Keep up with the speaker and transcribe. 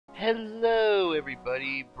Hello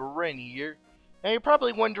everybody, Bren here. Now you're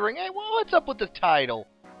probably wondering, hey, well, what's up with the title?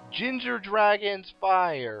 Ginger Dragon's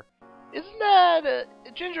Fire. Isn't that,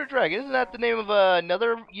 Ginger Dragon, isn't that the name of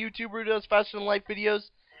another YouTuber who does Faster Than Life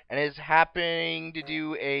videos? And is happening to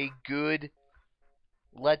do a good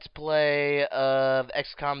Let's Play of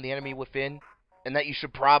XCOM The Enemy Within? And that you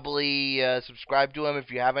should probably subscribe to him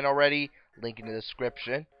if you haven't already. Link in the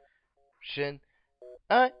description.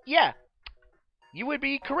 Yeah. You would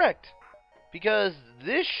be correct, because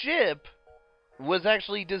this ship was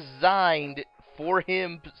actually designed for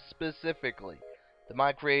him specifically. The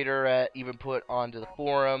mod creator even put onto the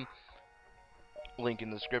forum, link in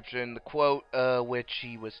the description, the quote which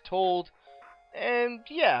he was told, and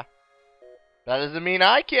yeah, that doesn't mean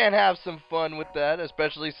I can't have some fun with that,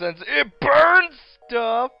 especially since it burns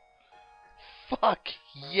stuff. Fuck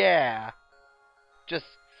yeah. Just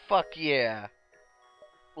fuck yeah.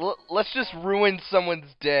 Let's just ruin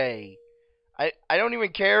someone's day. I don't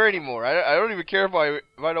even care anymore. I don't even care if I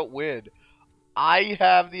don't win. I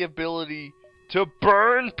have the ability to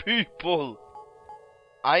burn people.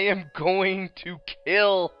 I am going to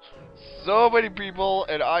kill so many people,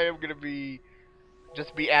 and I am gonna be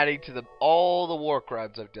adding to all the war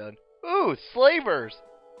crimes I've done. Ooh, slavers!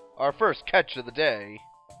 Our first catch of the day.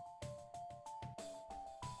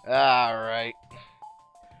 Alright.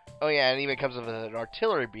 Oh yeah, and it even comes with an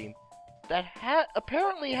artillery beam that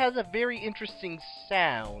apparently has a very interesting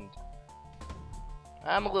sound.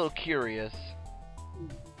 I'm a little curious.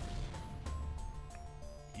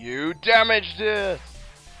 You damaged this!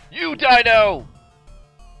 You dino!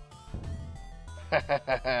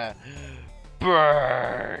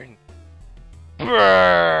 Burn!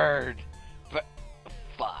 Burn!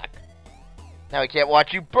 Fuck. Now I can't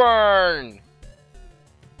watch you burn!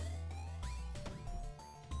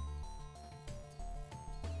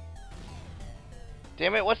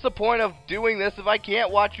 Damn it, what's the point of doing this if I can't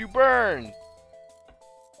watch you burn? You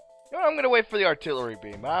know, I'm gonna wait for the artillery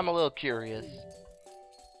beam. I'm a little curious.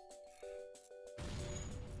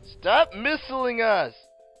 Stop missiling us!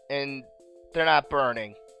 And they're not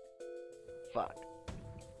burning. Fuck.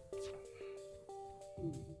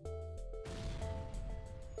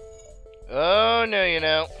 Oh, no, you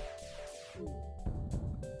know.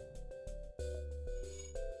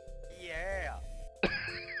 Yeah.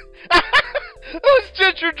 That was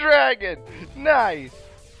Ginger Dragon! Nice!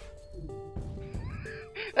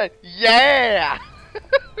 Yeah!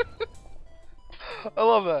 I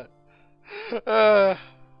love that.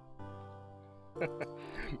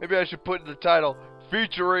 Maybe I should put in the title,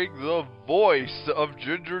 featuring the voice of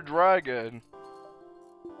Ginger Dragon.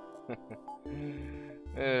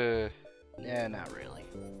 Yeah, not really.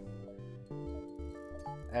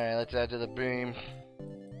 Alright, let's add to the beam.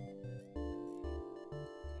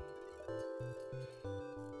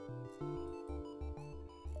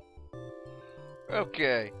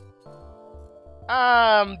 Okay.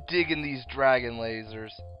 I'm digging these dragon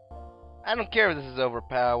lasers. I don't care if this is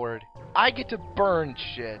overpowered. I get to burn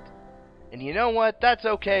shit. And you know what? That's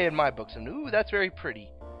okay in my books. And ooh, that's very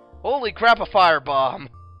pretty. Holy crap, a firebomb.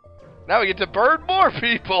 Now we get to burn more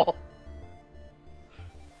people.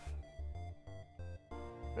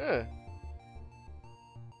 Huh.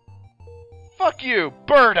 Fuck you.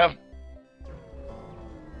 Burn them.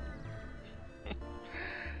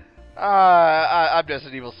 I'm just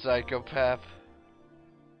an evil psychopath.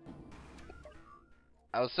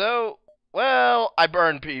 Also, well, I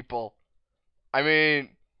burn people. I mean,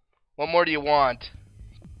 what more do you want?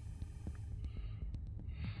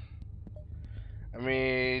 I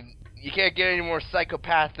mean, you can't get any more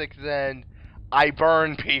psychopathic than I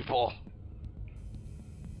burn people.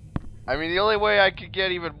 I mean, the only way I could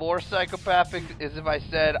get even more psychopathic is if I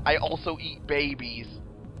said I also eat babies.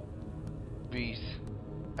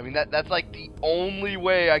 I mean, that's like the only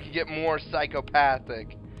way I could get more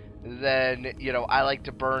psychopathic than, you know, I like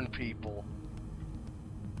to burn people.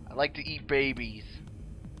 I like to eat babies.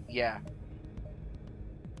 Yeah.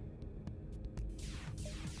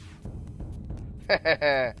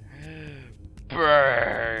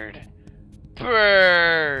 Bird.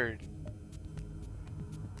 Bird.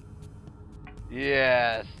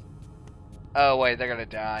 Yes. Oh, wait, they're gonna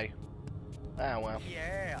die. Oh, well.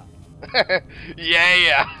 Yeah.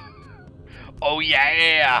 Yeah. Oh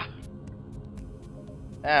yeah.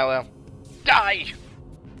 Ah well. Die.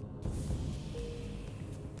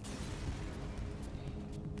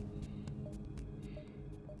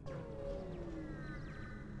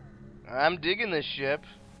 I'm digging this ship.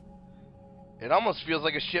 It almost feels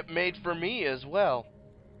like a ship made for me as well.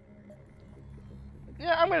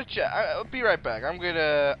 Yeah, I'm gonna check. I'll be right back. I'm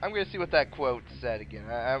gonna see what that quote said again.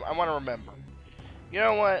 I want to remember. You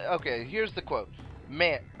know what? Okay, here's the quote.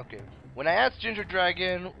 Okay. When I asked Ginger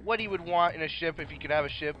Dragon what he would want in a ship if he could have a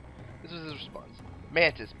ship, this was his response.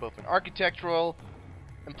 Mantis, both an architectural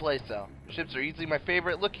and playstyle. Ships are easily my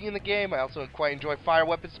favorite looking in the game. I also quite enjoy fire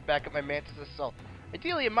weapons to back up my Mantis assault.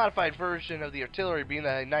 Ideally, a modified version of the artillery beam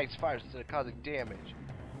that ignites fire instead of causing damage.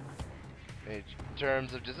 In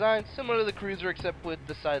terms of design, similar to the cruiser except with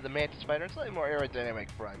the side of the Mantis fighter and slightly more aerodynamic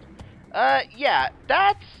front. Yeah,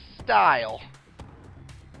 that's style.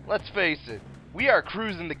 Let's face it, we are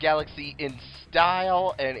cruising the galaxy in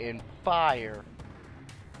style and in fire.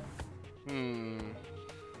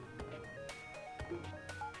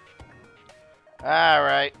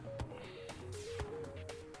 Alright.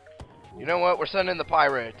 You know what? We're sending the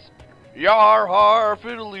pirates. Yar har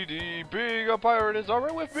fiddly dee, being a pirate is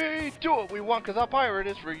alright with me. Do what we want cause our pirate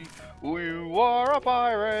is free. You are a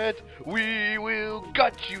pirate. We will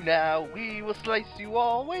gut you now. We will slice you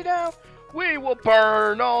all the way down. We will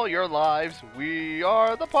burn all your lives. We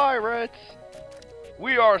are the pirates.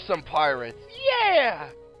 We are some pirates. Yeah!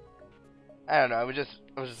 I don't know, I was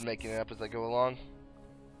just making it up as I go along.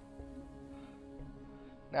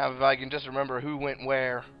 Now if I can just remember who went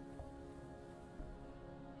where.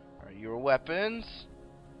 Alright, your weapons.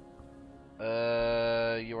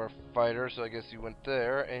 You're a fighter, so I guess you went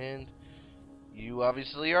there, and you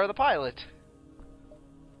obviously are the pilot.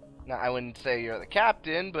 Now, I wouldn't say you're the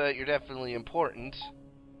captain, but you're definitely important.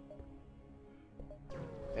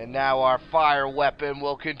 And now our fire weapon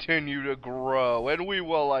will continue to grow, and we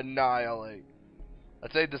will annihilate,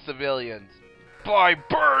 let's say, the civilians by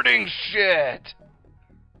burning shit!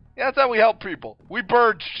 Yeah, that's how we help people. We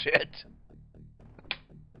burn shit.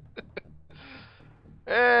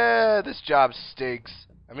 This job stinks.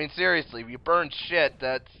 I mean, seriously, if you burn shit,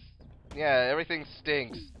 that's... yeah, everything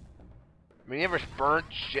stinks. I mean, you ever burnt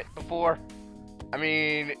shit before? I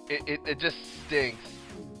mean, it just stinks.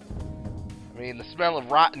 I mean, the smell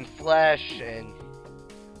of rotten flesh and,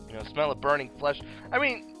 you know, smell of burning flesh. I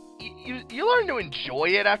mean, you learn to enjoy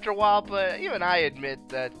it after a while, but even I admit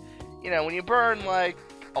that, you know, when you burn, like,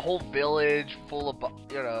 a whole village full of,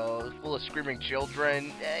 you know, full of screaming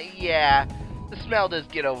children, yeah, the smell does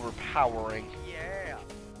get overpowering. Yeah.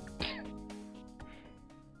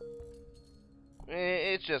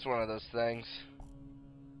 It's just one of those things.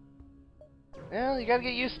 Well, you gotta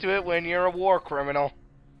get used to it when you're a war criminal.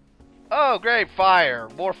 Oh, great, fire.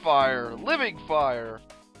 More fire. Living fire.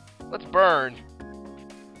 Let's burn.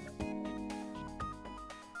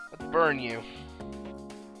 Let's burn you.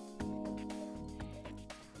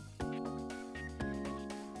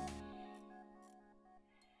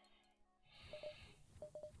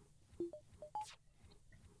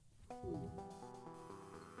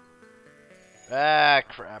 Ah,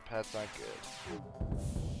 crap. That's not good.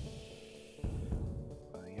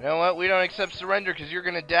 You know what? We don't accept surrender because you're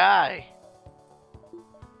gonna die.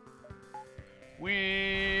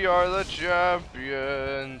 We are the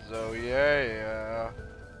champions. Oh, yeah.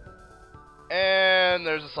 And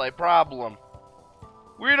there's a slight problem.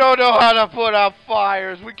 We don't know how to put out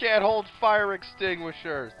fires. We can't hold fire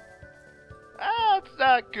extinguishers. That's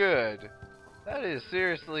not good. That is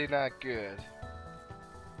seriously not good.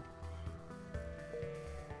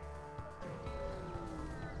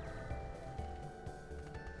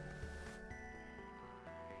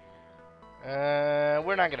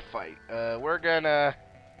 We're not gonna fight. We're gonna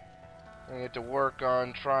get to work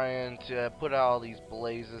on trying to put out all these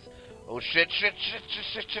blazes. Oh shit! Oh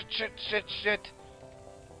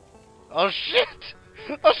shit!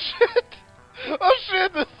 Oh shit! Oh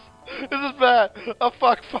shit! This is bad. Oh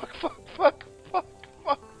fuck! Oh fuck! Oh fuck!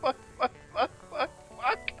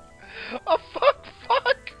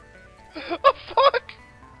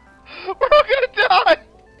 We're all gonna die!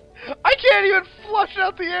 I can't even flush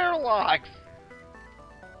out the airlocks!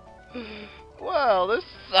 Well, this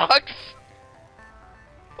sucks!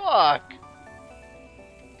 Fuck!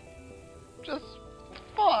 Just...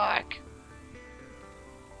 fuck!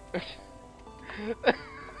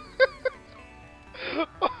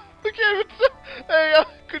 We can't even send... Hey,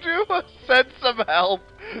 could you send some help?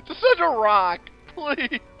 Just send a rock,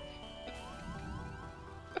 please!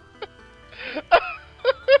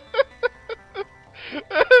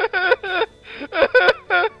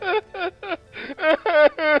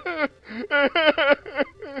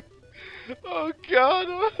 Oh god,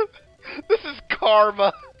 this is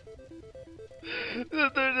karma.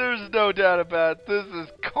 There's no doubt about it. This is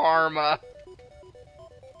karma.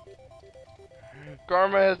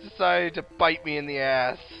 Karma has decided to bite me in the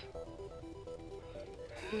ass.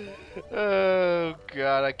 Oh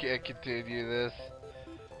god, I can't continue this.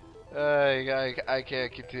 I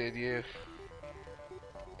can't continue.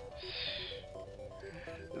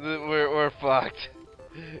 fucked.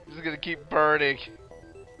 It's just gonna keep burning.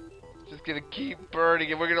 Just gonna keep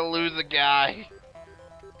burning, and we're gonna lose a guy.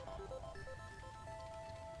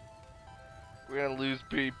 We're gonna lose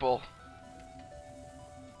people.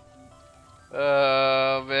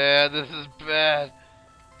 Oh man, this is bad.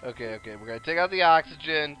 Okay, we're gonna take out the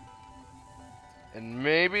oxygen. And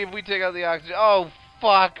maybe if we take out the oxygen... Oh,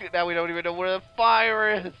 fuck! Now we don't even know where the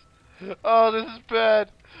fire is! Oh, this is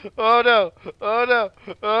bad! Oh no! Oh no!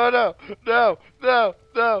 Oh no! No! No!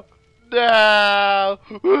 No! No!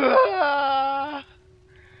 Ah!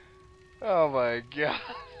 Oh my god.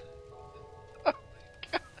 Oh my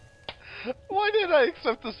god. Why did I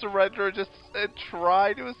accept the surrender and just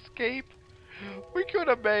try to escape? We could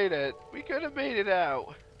have made it. We could have made it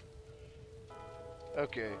out.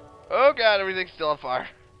 Okay. Oh god, everything's still on fire.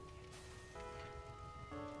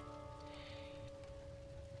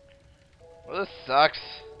 Well, this sucks.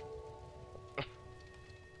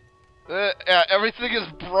 Yeah, everything is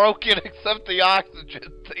broken except the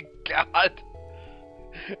oxygen. Thank God.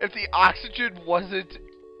 If the oxygen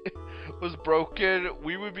was broken,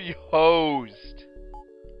 we would be hosed.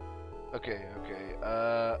 Okay.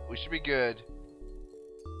 We should be good.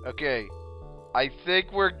 Okay. I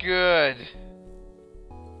think we're good.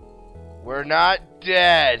 We're not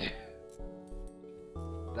dead.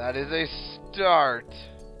 That is a start.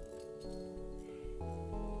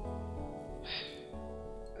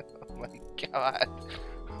 Oh my god.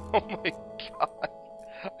 Oh my god.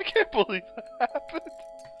 I can't believe that happened.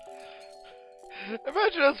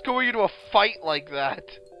 Imagine us going into a fight like that.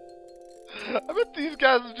 I bet these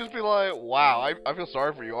guys would just be like, wow, I feel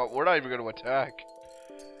sorry for you. We're not even going to attack.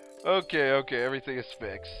 Okay, everything is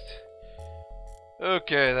fixed.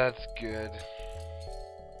 Okay, that's good.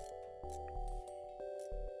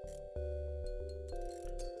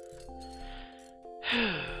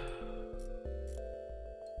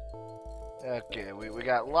 Okay, we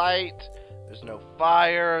got light. There's no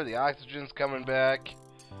fire. The oxygen's coming back.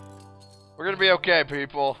 We're gonna be okay,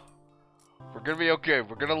 people. We're gonna be okay.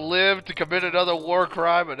 We're gonna live to commit another war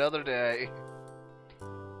crime another day.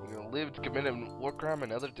 We're gonna live to commit a war crime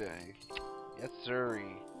another day. Yes,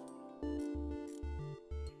 sirree.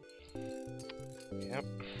 Yep.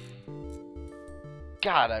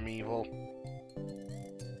 God, I'm evil.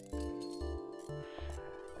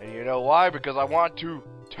 And you know why? Because I want to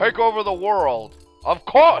take over the world. Of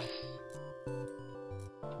course!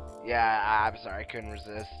 Yeah, I'm sorry, I couldn't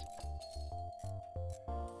resist.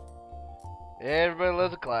 Everybody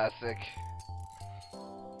loves a classic.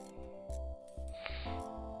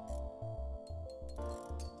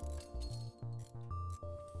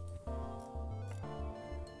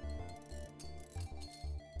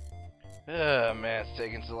 Oh man, it's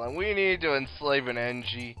taking so long. We need to enslave an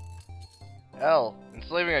NG. Hell,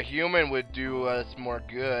 enslaving a human would do us more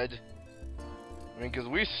good. I mean, because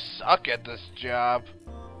we suck at this job.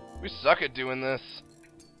 We suck at doing this.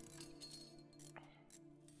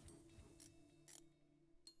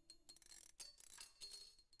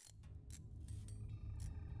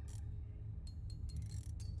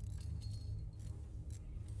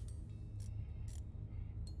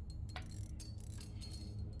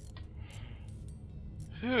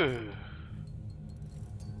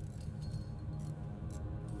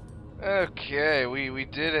 Okay, we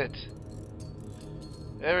did it.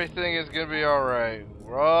 Everything is gonna be alright.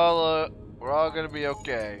 We're all gonna be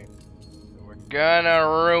okay. We're gonna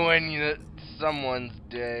ruin someone's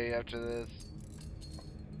day after this.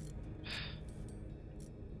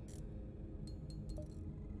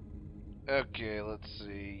 Okay, let's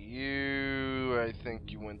see. I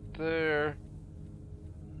think you went there.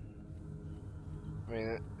 I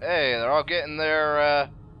mean, hey, they're all getting their, at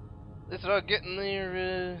least they're all getting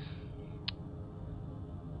their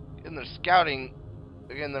scouting,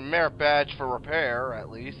 getting their merit badge for repair, at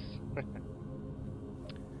least.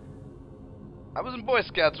 I was in Boy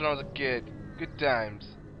Scouts when I was a kid. Good times.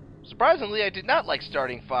 Surprisingly, I did not like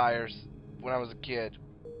starting fires when I was a kid.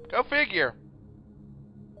 Go figure.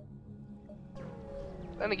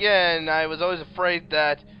 Then again, I was always afraid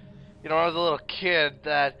that, when I was a little kid,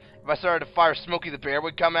 that if I started to fire, Smokey the Bear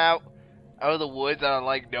would come out of the woods out of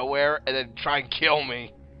like nowhere and then try and kill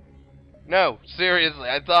me. No, seriously,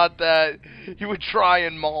 I thought that he would try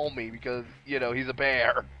and maul me because, he's a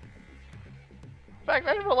bear. In fact,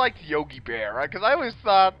 I never liked Yogi Bear, because I always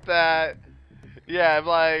thought that,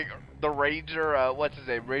 like, the Ranger, what's his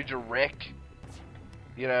name, Ranger Rick,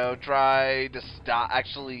 try to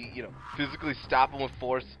physically stop him with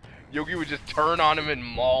force. Yogi would just turn on him and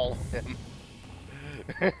maul him.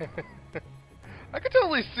 I could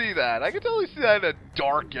totally see that. I could totally see that in a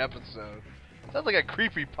dark episode. Sounds like a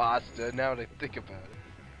creepypasta now that I think about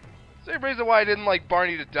it. Same reason why I didn't like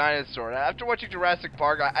Barney the Dinosaur. After watching Jurassic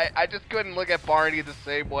Park, I just couldn't look at Barney the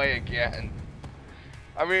same way again.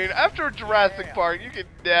 I mean, after Jurassic Park, you can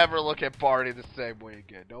never look at Barney the same way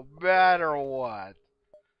again, no matter what.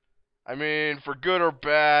 I mean, for good or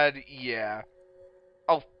bad, yeah.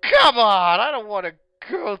 Oh, come on! I don't want to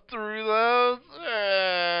go through those.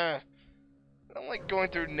 I don't like going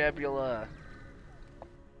through Nebula.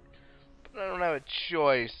 But I don't have a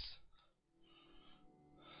choice.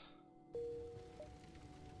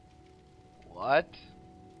 What?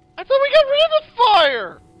 I thought we got rid of the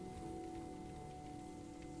fire!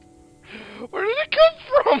 Where did it come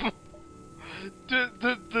from?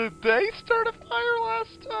 Did they start a fire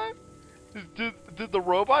last time? Did the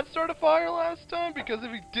robot start a fire last time? Because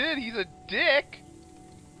if he did, he's a dick.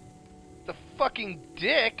 The fucking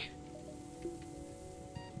dick.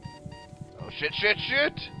 Oh shit, shit,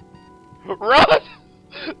 shit. Run!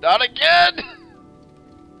 Not again!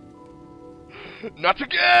 Not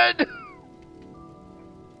again!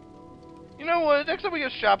 You know what? Next time we go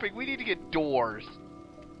shopping, we need to get doors.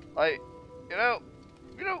 Like, that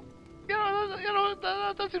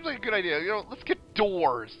seems like a good idea. Let's get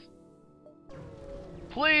doors.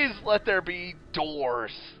 Please let there be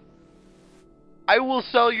doors. I will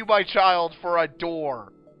sell you my child for a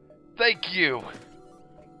door. Thank you.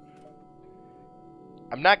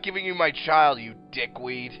 I'm not giving you my child, you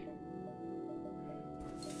dickweed.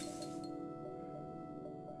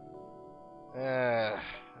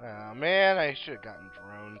 Oh man, I should have gotten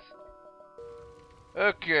drones.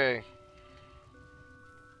 Okay.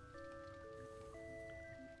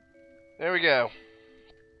 There we go.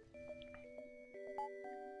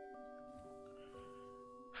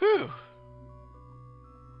 Whew.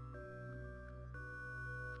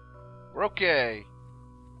 We're okay.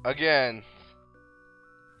 Again.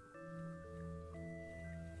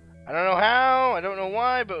 I don't know how, I don't know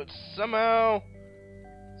why, but somehow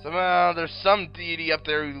there's some deity up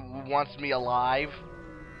there who wants me alive.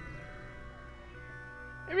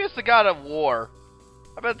 Maybe it's the God of War.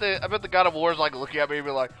 I bet the God of War is like looking at me and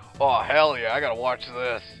be like, oh hell yeah, I gotta watch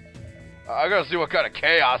this. I gotta see what kind of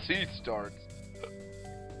chaos he starts.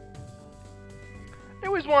 I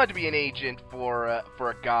always wanted to be an agent for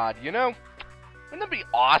a god, you know? Wouldn't that be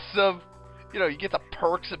awesome? You know, you get the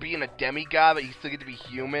perks of being a demigod, but you still get to be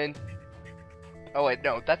human. Oh wait,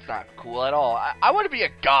 no, that's not cool at all. I want to be a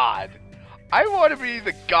god. I want to be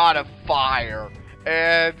the god of fire.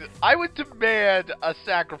 And I would demand a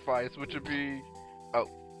sacrifice, which would be... Oh,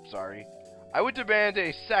 sorry. I would demand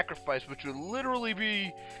a sacrifice, which would literally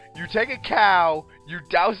be... You take a cow, you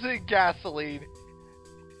douse it in gasoline,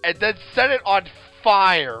 and then set it on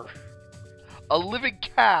fire. A living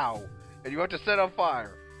cow. And you have to set it on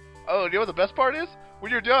fire. Oh, you know what the best part is?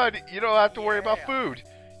 When you're done, you don't have to worry about food.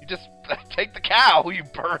 You just take the cow you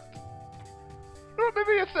burnt. You know what,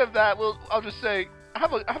 maybe instead of that, I'll just say,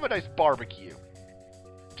 have a nice barbecue.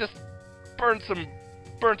 Just burn some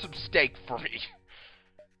steak for me.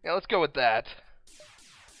 Yeah, let's go with that.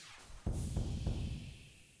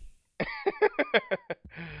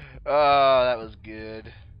 Oh, that was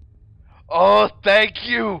good. Oh, thank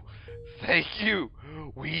you! Thank you!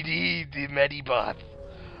 We need the Medibots.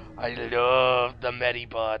 I love the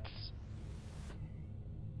Medibots.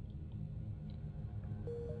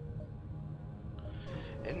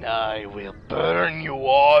 And I will burn you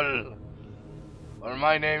all. Or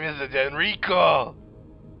my name isn't Enrico.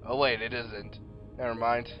 Oh wait, it isn't. Never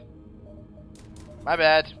mind. My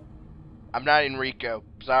bad. I'm not Enrico.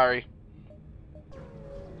 Sorry.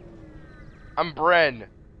 I'm Bren.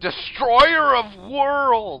 Destroyer of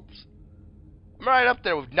worlds! I'm right up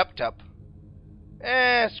there with Nuptup.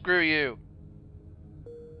 Screw you.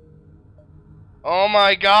 Oh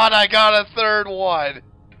my god, I got a third one!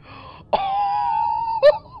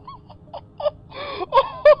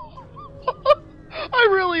 I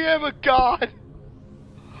really am a god!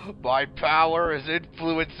 My power is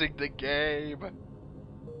influencing the game.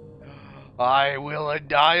 I will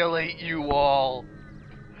annihilate you all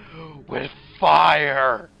with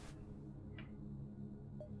fire.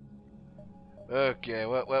 Okay,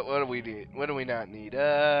 what do we need? What do we not need?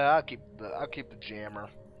 I'll keep the jammer.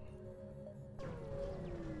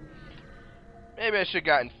 Maybe I should have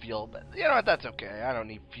gotten fuel, but you know what? That's okay. I don't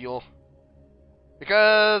need fuel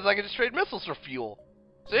because I can just trade missiles for fuel.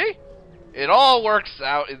 See? It all works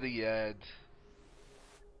out in the end.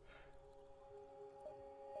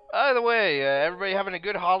 By the way, everybody having a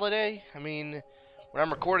good holiday? I mean, when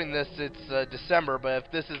I'm recording this, it's December, but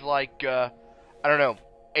if this is like, I don't know,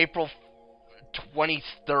 April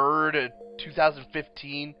 23rd,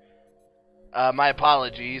 2015, my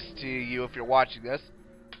apologies to you if you're watching this.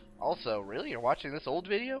 Also, really? You're watching this old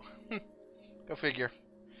video? Go figure.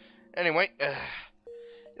 Anyway,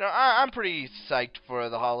 I'm pretty psyched for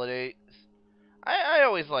the holidays. I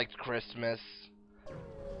always liked Christmas.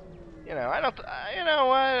 I don't. You know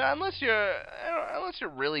what? Unless you're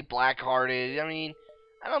really black-hearted. I mean,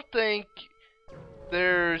 I don't think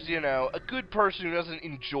there's a good person who doesn't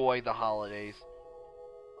enjoy the holidays.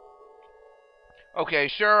 Okay,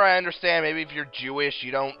 sure, I understand. Maybe if you're Jewish,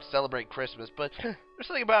 you don't celebrate Christmas, but there's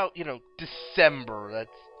something about December that's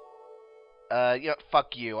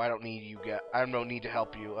fuck you. I don't need you. I don't need to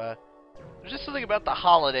help you. There's just something about the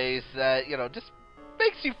holidays that just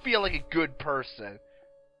makes you feel like a good person.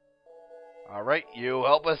 Alright, you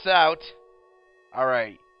help us out.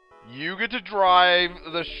 Alright, you get to drive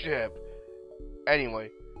the ship. Anyway,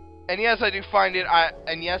 and yes, I do find it,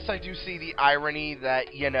 and yes, I do see the irony that,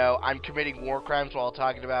 I'm committing war crimes while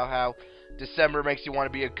talking about how December makes you want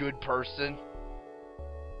to be a good person.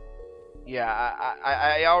 Yeah,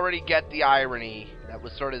 I already get the irony. That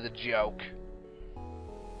was sort of the joke.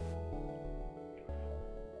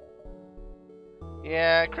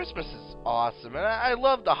 Yeah, Christmas is awesome, and I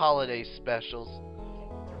love the holiday specials.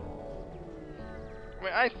 I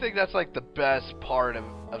mean, I think that's like the best part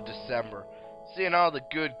of December. Seeing all the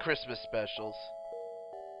good Christmas specials.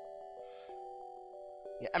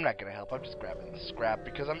 Yeah, I'm not gonna help. I'm just grabbing the scrap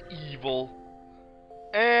because I'm evil.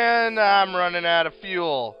 And I'm running out of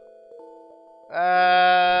fuel.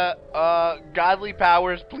 Godly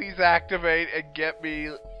powers, please activate and get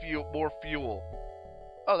me more fuel.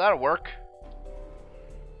 Oh, that'll work.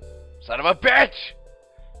 Son of a bitch!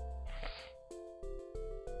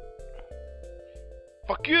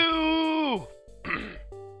 Fuck you!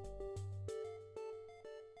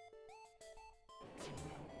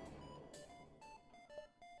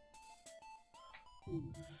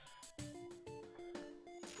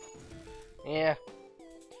 Yeah.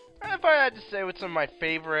 If I had to say what's some of my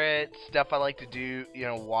favorite stuff I like to do,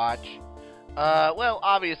 watch. Well,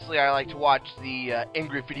 obviously I like to watch the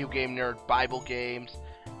Angry Video Game Nerd Bible games,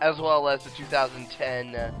 as well as the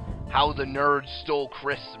 2010 How the Nerds Stole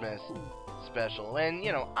Christmas special. And,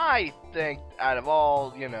 I think out of a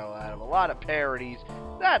lot of parodies,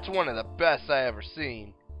 that's one of the best I ever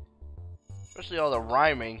seen. Especially all the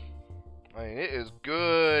rhyming. I mean, it is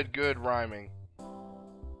good rhyming.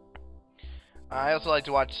 I also like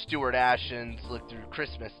to watch Stuart Ashen's look through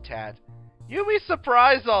Christmas tat. You'd be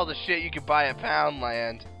surprised all the shit you could buy at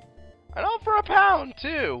Poundland. And all for £1,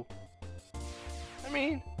 too. I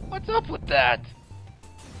mean, what's up with that?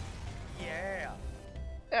 Yeah.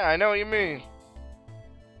 Yeah, I know what you mean.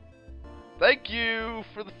 Thank you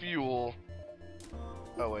for the fuel.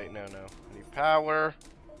 Oh, wait, no. I need power.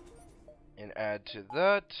 And add to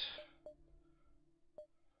that.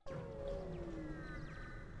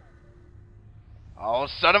 Oh,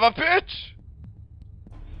 son of a bitch!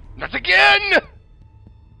 Not again!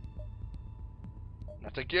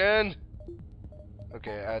 Not again!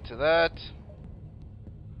 Okay, add to that.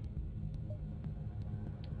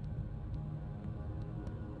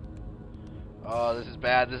 Oh, this is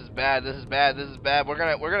bad, this is bad, this is bad, this is bad. We're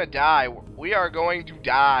gonna die. We are going to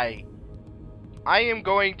die. I am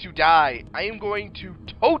going to die. I am going to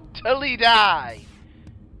totally die.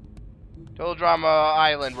 Total Drama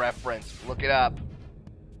Island reference. Look it up.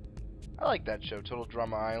 I like that show, Total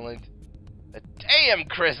Drama Island. Damn,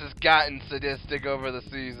 Chris has gotten sadistic over the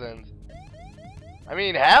seasons. I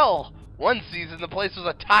mean, hell, one season the place was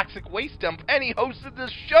a toxic waste dump, and he hosted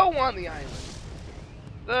this show on the island.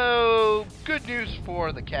 So, good news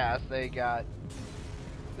for the cast. Okay,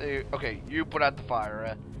 you put out the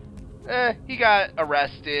fire. He got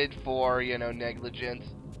arrested for, negligence.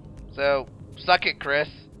 So, suck it, Chris.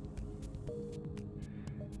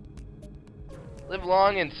 Live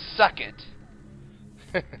long and suck it.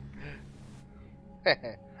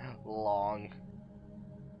 Long.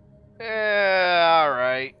 Yeah,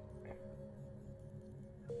 alright.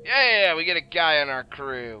 Yeah, we get a guy on our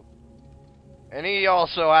crew. And he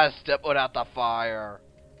also has to put out the fire.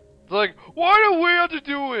 It's like, why do we have to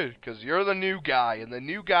do it? Because you're the new guy, and the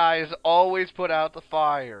new guys always put out the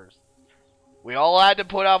fires. We all had to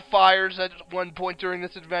put out fires at one point during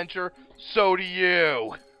this adventure, so do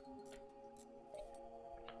you.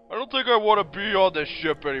 I don't think I want to be on this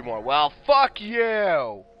ship anymore. Well, fuck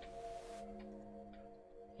you.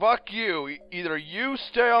 Fuck you. Either you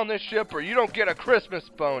stay on this ship or you don't get a Christmas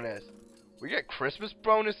bonus. We get Christmas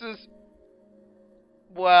bonuses?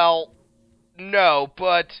 Well, no,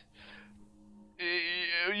 but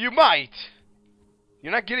you might.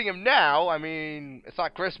 You're not getting them now. I mean, it's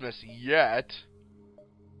not Christmas yet.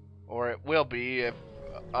 Or it will be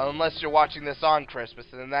unless you're watching this on Christmas.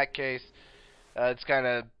 And in that case, it's kind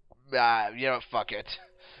of You know, fuck it.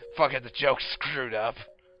 Fuck it, the joke's screwed up.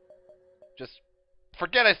 Just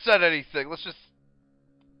forget I said anything. Let's just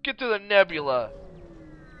get to the nebula.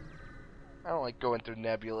 I don't like going through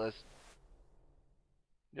nebulas.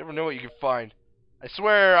 You never know what you can find. I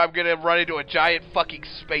swear I'm gonna run into a giant fucking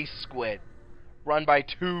space squid. Run by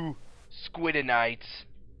 2 squidinites.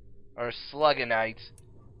 Or sluganites.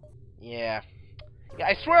 Yeah. Yeah,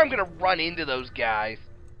 I swear I'm gonna run into those guys.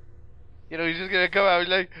 You know, he's just gonna come out and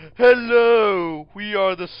like, hello, we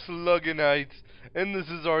are the sluganites, and this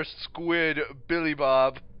is our squid, Billy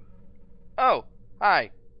Bob. Oh,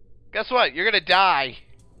 hi. Guess what? You're gonna die.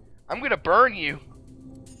 I'm gonna burn you.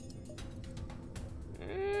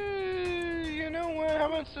 You know what? How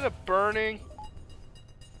about instead of burning?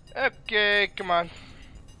 Okay, come on.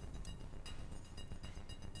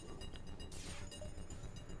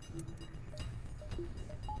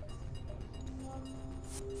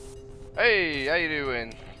 Hey, how you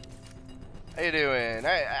doing? How you doing?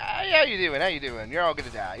 How you doing? How you doing? You're all gonna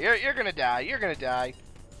die. You're gonna die. You're gonna die.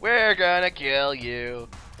 We're gonna kill you.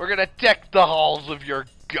 We're gonna deck the halls of your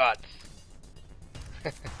guts.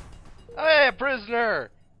 Hey, a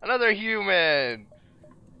prisoner! Another human!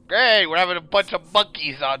 Great, we're having a bunch of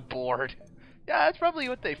monkeys on board. Yeah, that's probably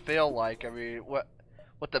what they feel like. I mean, what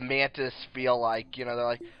the mantis feel like. You know, they're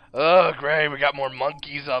like, oh, great, we got more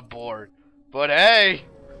monkeys on board. But hey,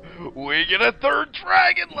 we get a 3rd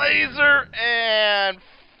dragon laser, and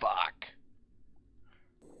fuck.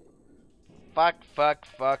 Fuck, fuck,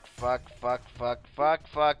 fuck, fuck, fuck, fuck, fuck,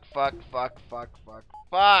 fuck, fuck, fuck, fuck, fuck,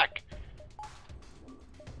 fuck.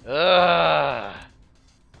 Ugh.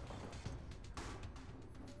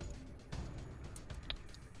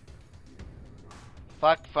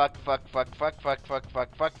 Fuck, fuck, fuck, fuck, fuck, fuck, fuck,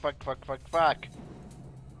 fuck, fuck, fuck, fuck, fuck, fuck.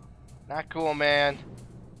 Not cool, man.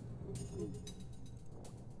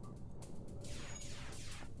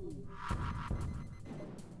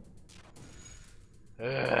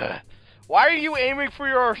 Ugh. Why are you aiming for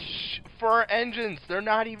our engines? They're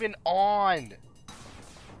not even on.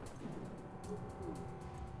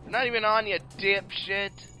 They're not even on, you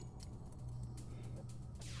dipshit.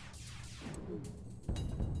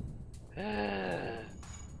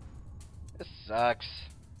 This sucks.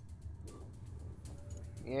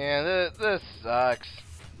 Yeah, this sucks.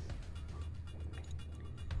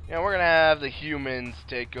 Yeah, we're gonna have the humans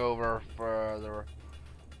take over for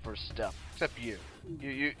stuff. Except you.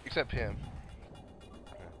 You except him.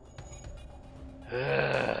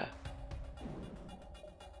 Ugh.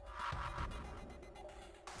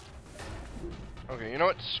 Okay, you know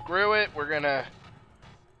what? Screw it. We're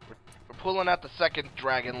pulling out the 2nd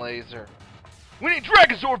dragon laser. We need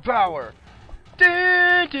Dragozord power.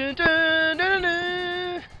 Dun, dun, dun, dun,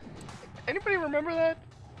 dun. Anybody remember that?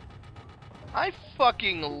 I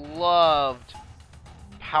fucking loved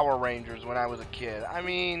Power Rangers when I was a kid. I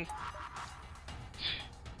mean,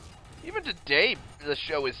 even today, the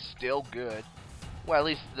show is still good. Well, at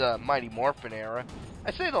least the Mighty Morphin era.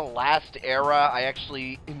 I say the last era I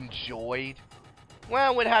actually enjoyed.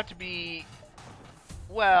 Well, it would have to be...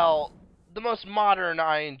 Well, the most modern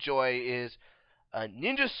I enjoy is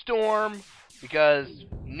Ninja Storm, because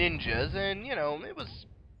ninjas, and, you know, it was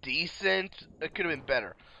decent. It could have been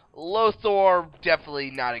better. Lothar,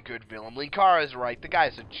 definitely not a good villain. Linkara's right. The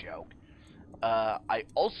guy's a joke. I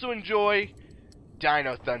also enjoy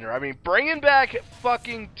Dino Thunder. I mean, bringing back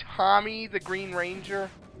fucking Tommy the Green Ranger.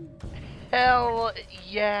 Hell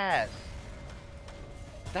yes.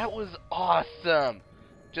 That was awesome.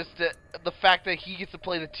 Just the fact that he gets to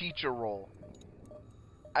play the teacher role.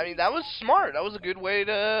 I mean, that was smart. That was a good way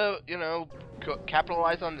to, you know,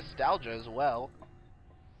 capitalize on nostalgia as well.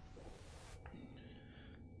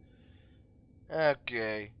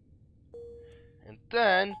 Okay. And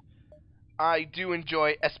then, I do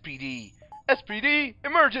enjoy SPD. SPD,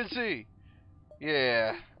 emergency!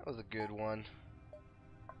 Yeah, that was a good one.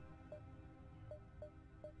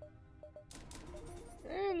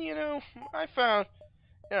 And, you know, I found,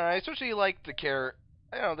 you know, I especially like the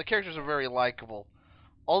the characters are very likable.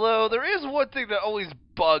 Although, there is one thing that always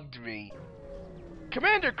bugged me.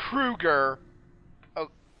 Commander Kruger, oh,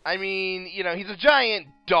 I mean, you know, he's a giant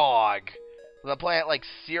dog. On the planet, like,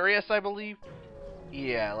 Sirius, I believe.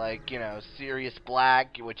 Yeah, like, you know, Sirius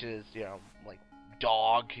Black, which is, you know, like,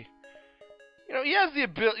 dog. You know, he has the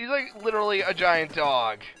ability, he's like literally a giant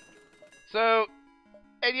dog. So,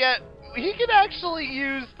 and yet, he can actually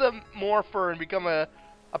use the Morpher and become a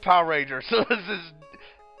Power Ranger. So this is,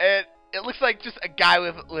 it looks like just a guy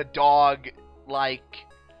with a dog, like,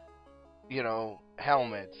 you know,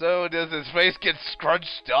 helmet. So does his face get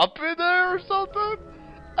scrunched up in there or something?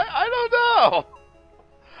 I don't know.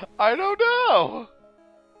 I don't know.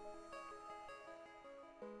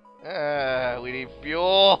 We need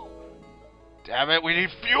fuel. Damn it, we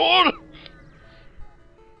need fuel!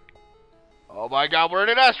 Oh my god, we're in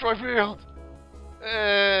an asteroid field!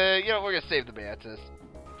 You know, we're gonna save the Mantis.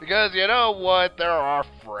 Because you know what? They're our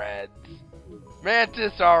friends.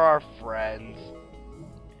 Mantis are our friends.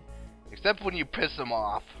 Except when you piss them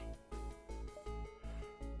off.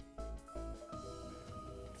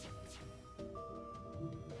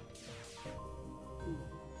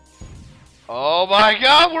 Oh my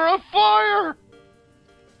god, we're on fire!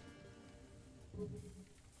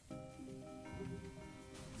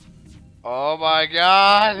 Oh my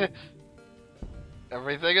god!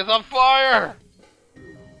 Everything is on fire!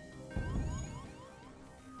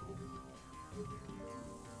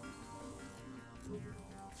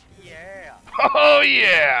 Yeah! Oh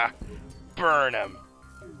yeah! Burn him!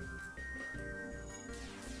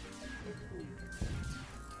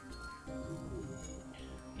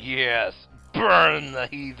 Yes, burn the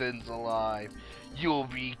heathens alive! You'll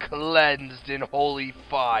be cleansed in holy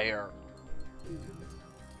fire!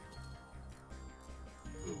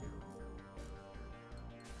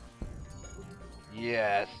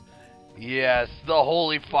 Yes, yes, the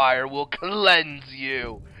holy fire will cleanse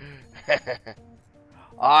you!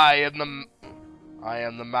 I am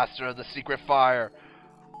the master of the secret fire,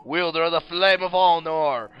 wielder of the flame of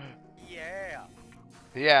Allnor! Yeah!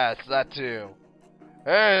 Yes, that too.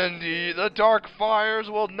 And the dark fires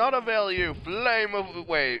will not avail you. Flame of...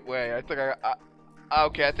 Wait. I think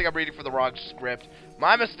okay, I think I'm reading for the wrong script.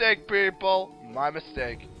 My mistake, people. My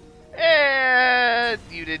mistake. And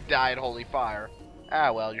you did die in holy fire.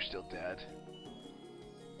 Ah, well, you're still dead.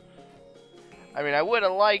 I mean, I would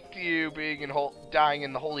have liked you being dying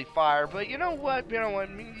in the holy fire, but you know what?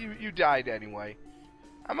 You died anyway.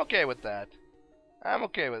 I'm okay with that. I'm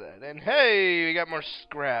okay with that. And hey, we got more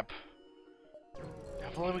scrap.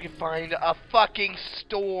 If only we can find a fucking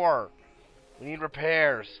store. We need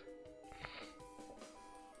repairs.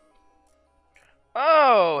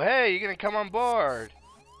 Oh, hey, you're gonna come on board.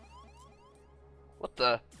 What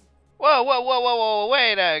the? Whoa,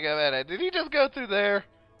 wait a minute. Did he just go through there?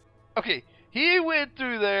 Okay, he went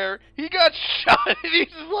through there, he got shot, and he's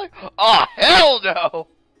just like, oh, hell no!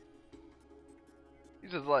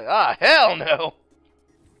 He's just like, ah, hell no!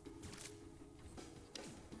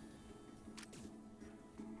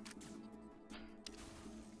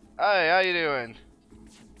 Hey, how you doing?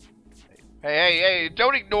 Hey,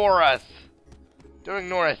 don't ignore us! Don't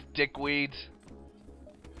ignore us, dickweeds.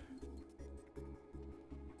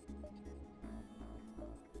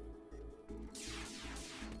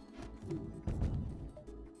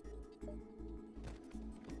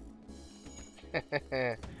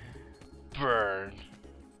 Burn.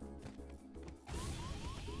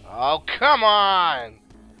 Oh, come on!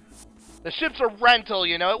 The ship's a rental,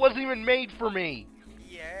 you know? It wasn't even made for me!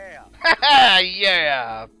 Yeah! Haha,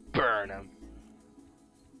 yeah! Burn him.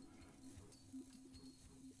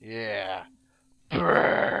 Yeah.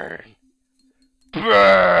 Burn!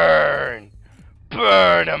 Burn!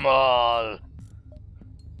 Burn them all!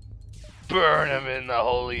 Burn them in the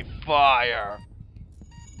holy fire!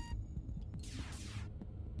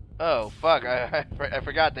 Oh, fuck, I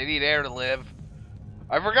forgot they need air to live.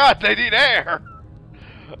 I forgot they need air!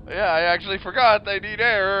 Yeah, I actually forgot they need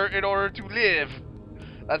air in order to live.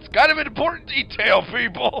 That's kind of an important detail,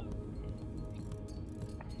 people!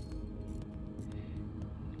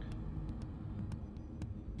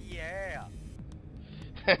 Yeah!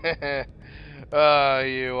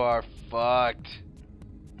 You are fucked.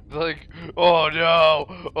 Like, oh no,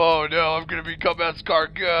 I'm gonna become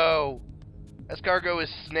escargot. Escargot is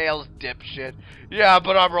snail's dipshit. Yeah,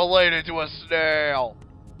 but I'm related to a snail.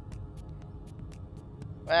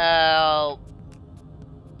 Well,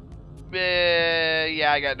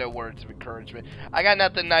 yeah, I got no words of encouragement. I got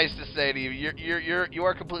nothing nice to say to you. You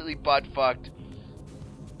are completely butt fucked.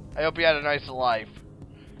 I hope you had a nice life.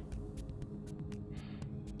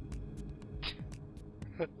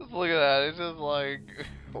 Just look at that. It's just like,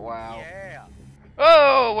 wow. Yeah!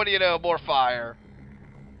 Oh, what do you know? More fire.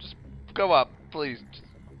 Just go up, please. Just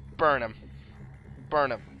burn him.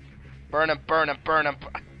 Burn him. Burn him, burn him, burn him.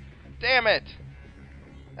 Damn it.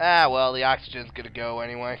 Ah, well, the oxygen's gonna go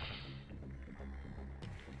anyway.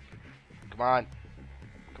 Come on.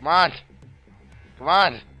 Come on. Come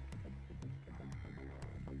on.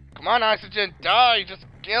 Come on, oxygen. Die. Just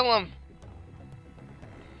kill him.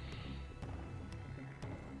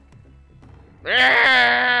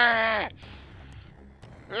 Ah!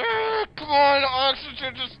 Ah, come on,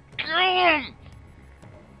 oxygen. Just kill him.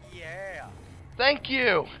 Yeah! Thank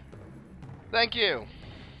you. Thank you.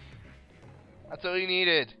 That's what we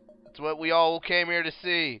needed. That's what we all came here to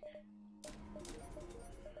see.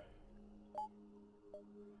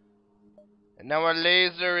 And now our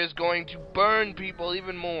laser is going to burn people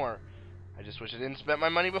even more. I just wish I didn't spend my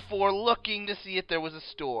money before looking to see if there was a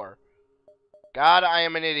store. God, I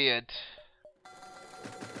am an idiot.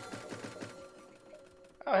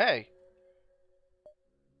 Oh, hey.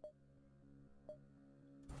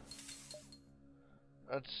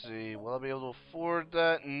 Let's see. Will I be able to afford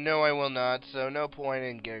that? No, I will not. So no point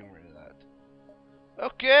in getting rid of that.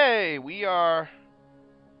 Okay, we are...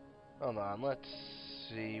 Hold on, let's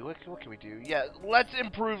see. What can we do? Yeah, let's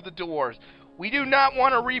improve the doors. We do not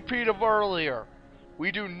want a repeat of earlier.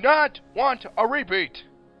 We do not want a repeat.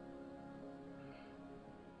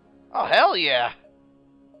 Oh, hell yeah.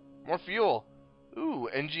 More fuel. Ooh,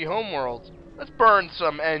 NG Homeworlds. Let's burn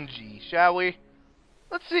some NG, shall we?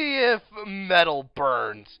 Let's see if metal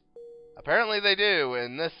burns. Apparently they do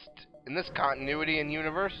in this continuity and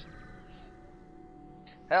universe.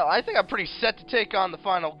 Hell, I think I'm pretty set to take on the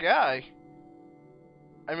final guy.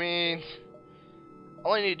 I mean,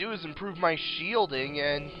 all I need to do is improve my shielding,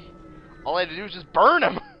 and all I have to do is just burn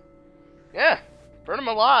him. Yeah, burn him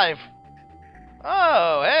alive.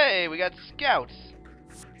 Oh, hey, we got scouts.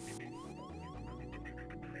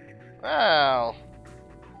 Well,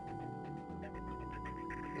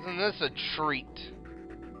 isn't this a treat?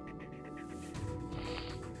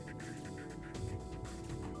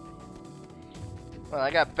 Well, I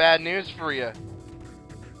got bad news for you.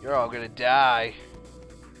 You're all gonna die.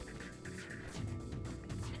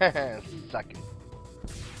 Suck it.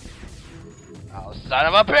 Oh, son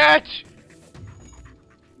of a bitch!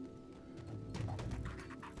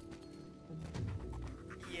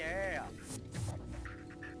 Yeah.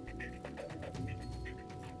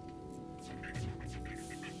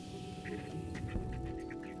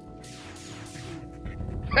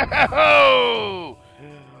 Oh,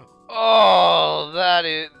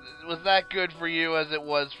 was that good for you as it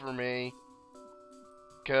was for me?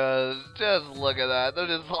 Cause just look at that. They're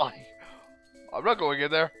just like, I'm not going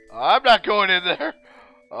in there. I'm not going in there.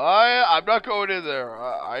 I'm not going in there.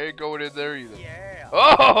 I ain't going in there either. Yeah.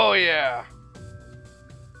 Oh yeah.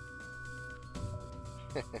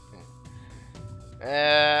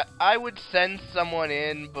 I would send someone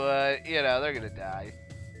in, but you know they're gonna die.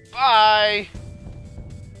 Bye.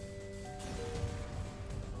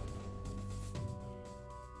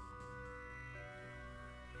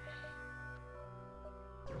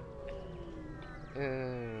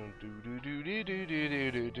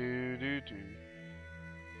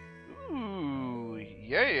 Ooh,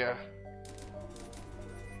 yeah.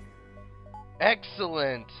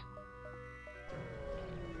 Excellent.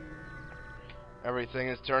 Everything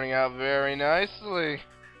is turning out very nicely.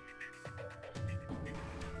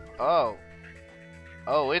 Oh.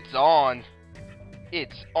 Oh, it's on.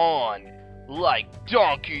 It's on. Like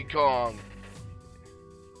Donkey Kong.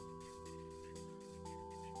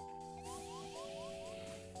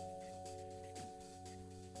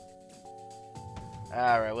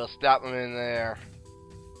 Alright, we'll stop him in there.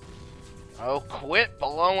 Oh, quit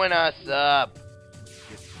blowing us up,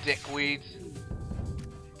 you dickweeds.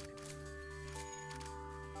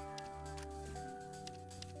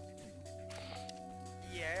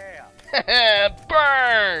 Yeah.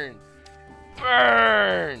 Burn!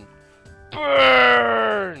 Burn!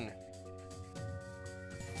 Burn!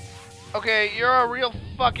 Okay, you're a real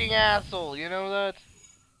fucking asshole, you know that?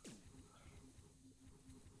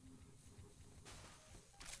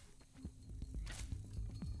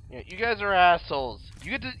 Yeah, you guys are assholes.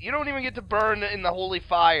 You don't even get to burn in the holy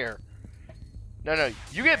fire. No,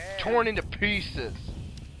 you get torn into pieces.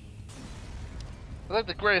 That's like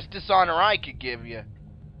the greatest dishonor I could give you.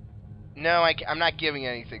 No, I'm not giving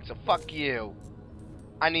anything, so fuck you.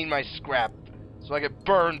 I need my scrap, so I can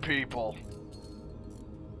burn people.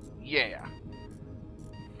 Yeah.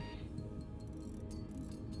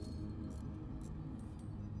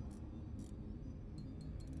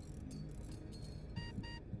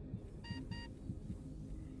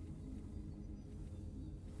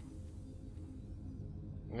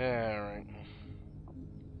 Alright.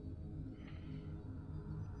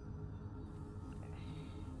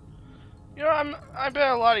 You know, I bet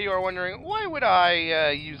a lot of you are wondering, why would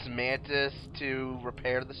I use Mantis to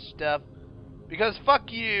repair the stuff? Because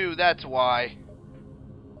fuck you, that's why.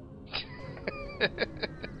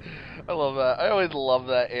 I love that. I always love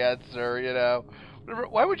that answer, you know.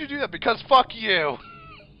 Why would you do that? Because fuck you.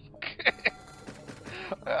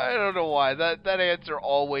 I don't know why. That answer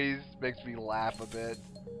always makes me laugh a bit.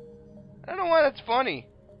 I don't know why that's funny.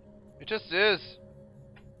 It just is.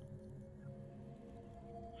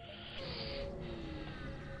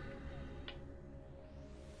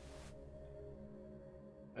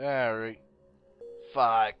 Alright.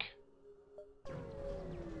 Fuck.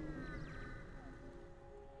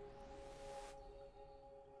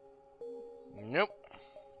 Nope.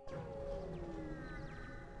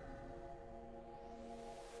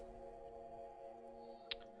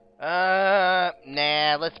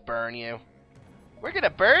 Nah, let's burn you. We're gonna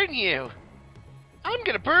burn you. I'm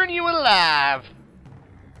gonna burn you alive.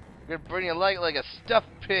 I'm gonna burn you like a stuffed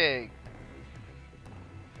pig.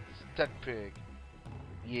 Stuck pig.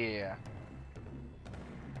 Yeah.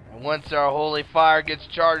 And once our holy fire gets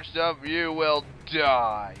charged up, you will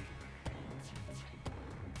die.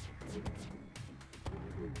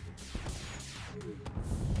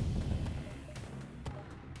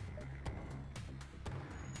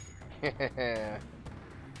 Yeah.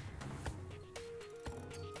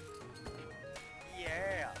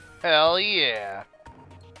 Hell yeah.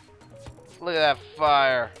 Look at that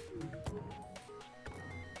fire.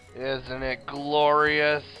 Isn't it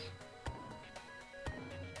glorious?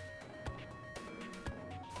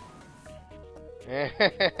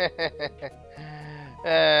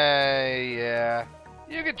 Yeah.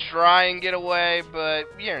 You could try and get away, but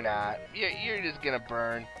you're not. You're just gonna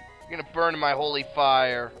burn. You're gonna burn in my holy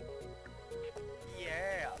fire.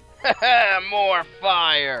 Yeah. More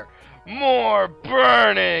fire! More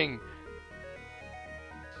burning!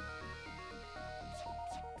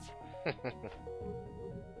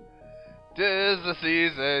 'Tis the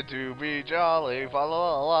season to be jolly, fa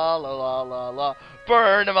la la la la la la.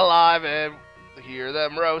 Burn them alive and hear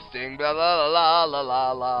them roasting, blah la la la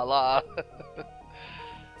la la la.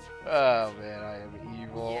 Oh man, I am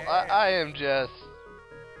evil. Yeah. I am just.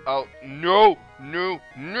 Oh no, no,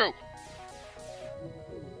 no!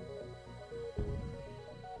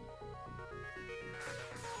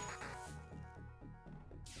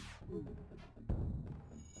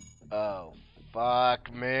 Oh fuck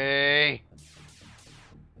me!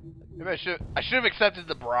 Maybe I should have accepted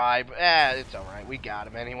the bribe. It's alright. We got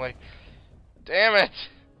him anyway. Damn it!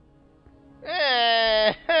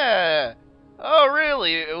 Oh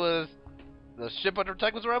really? It was the ship under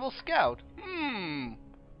attack was a rebel scout.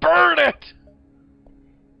 Burn it!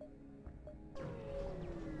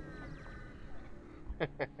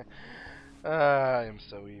 I am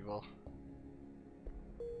so evil.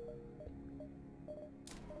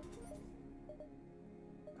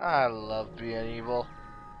 I love being evil.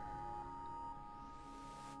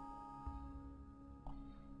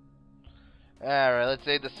 Alright, let's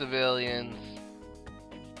aid the civilians.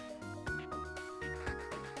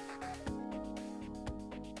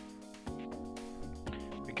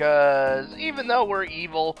 Because even though we're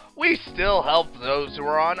evil, we still help those who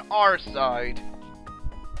are on our side.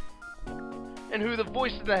 And who the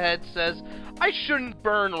voice in the head says, I shouldn't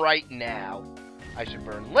burn right now. I should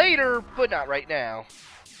burn later, but not right now.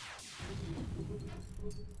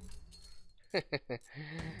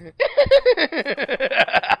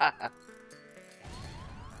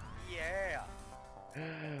 Yeah.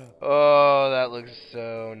 Oh, that looks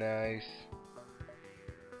so nice.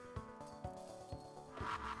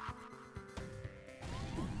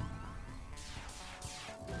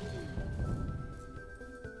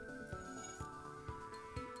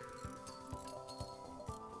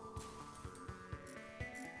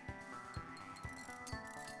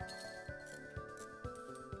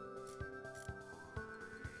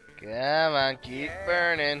 Come on, keep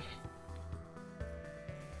burning.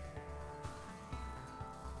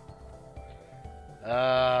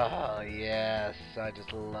 Oh, yes. I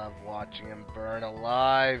just love watching him burn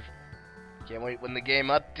alive. Can't wait when the game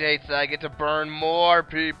updates so I get to burn more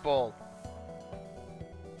people.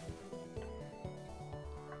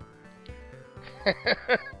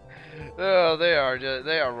 Oh, they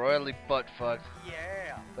are royally butt fucked.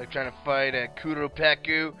 Yeah. Like trying to fight a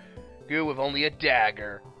Kuropeku with only a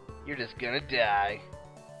dagger. You're just gonna die.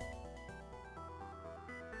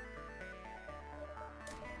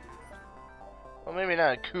 Well, maybe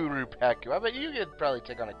not a Kuropeku. I bet you could probably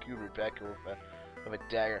take on a Kuropeku with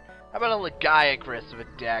a dagger. How about a Legiacris with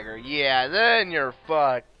a dagger? Yeah, then you're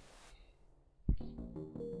fucked.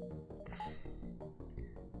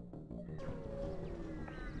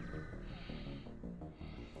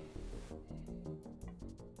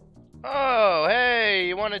 Oh, hey,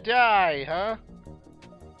 you wanna die, huh?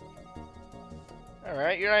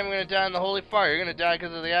 Alright, you're not even gonna die in the holy fire. You're gonna die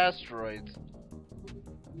because of the asteroids.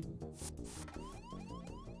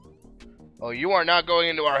 Oh, you are not going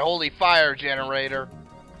into our holy fire generator.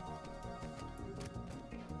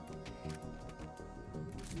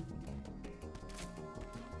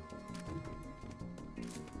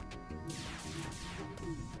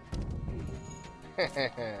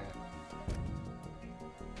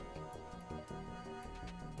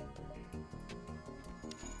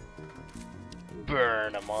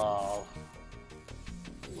 Burn them all.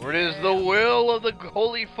 For it is the will of the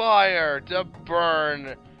holy fire to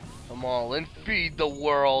burn them all and feed the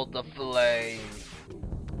world the flame.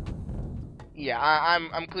 Yeah,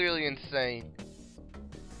 I'm clearly insane.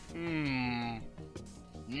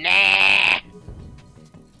 Nah.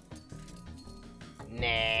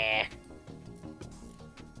 Nah.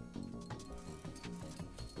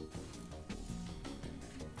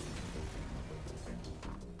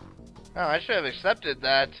 Oh, I should have accepted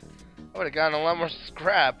that. I would have gotten a lot more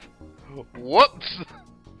scrap. Whoops!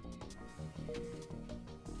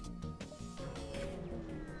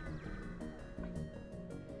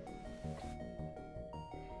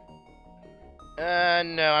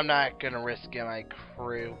 No, I'm not gonna risk my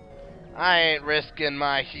crew. I ain't risking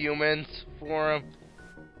my humans for them.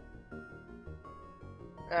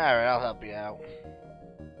 Alright, I'll help you out.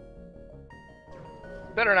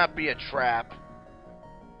 Better not be a trap.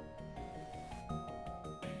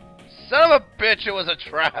 Son of a bitch, it was a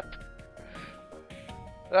trap!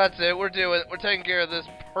 That's it, we're taking care of this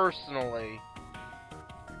personally.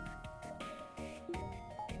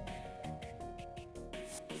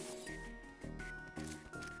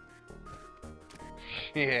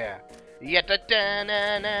 Yeah.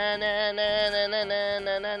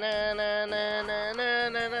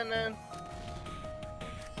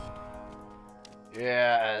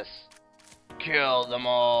 Yes. Kill them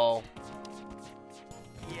all.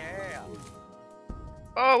 Yeah.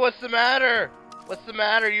 Oh, what's the matter? What's the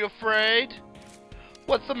matter? You afraid?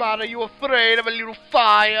 What's the matter? You afraid of a little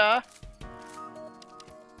fire?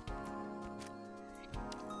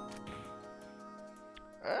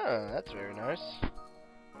 Oh, that's very nice.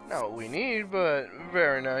 Not what we need, but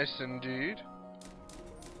very nice indeed.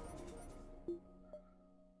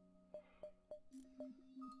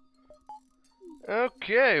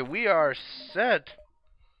 Okay, we are set.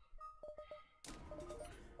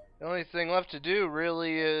 The only thing left to do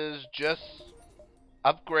really is just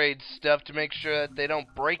upgrade stuff to make sure that they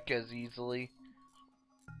don't break as easily.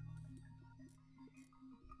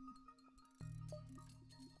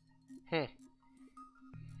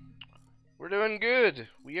 We're doing good.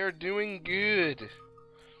 We are doing good.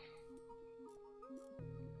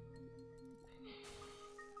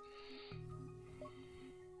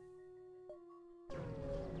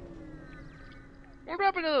 What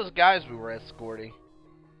happened to those guys we were escorting?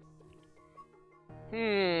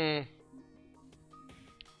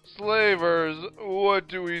 Slavers. What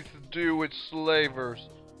do we do with slavers?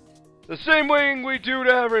 The same way we do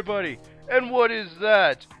to everybody. And what is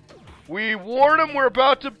that? We warn them we're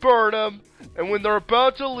about to burn them. And when they're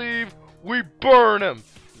about to leave, we burn them.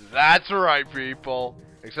 That's right, people.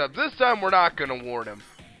 Except this time we're not going to warn them.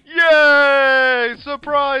 Yay!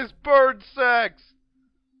 Surprise bird sex!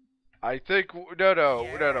 I think... No,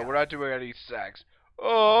 we're not doing any sex.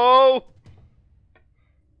 Oh!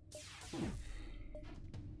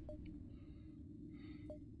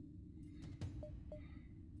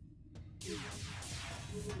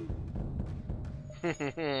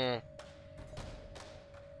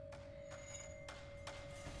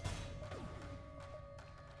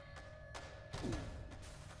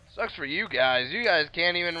 Sucks for you guys. You guys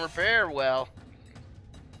can't even repair well.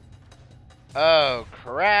 Oh,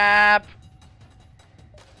 crap.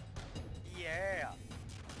 Yeah.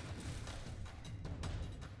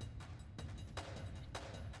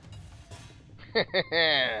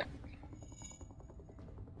 Yeah.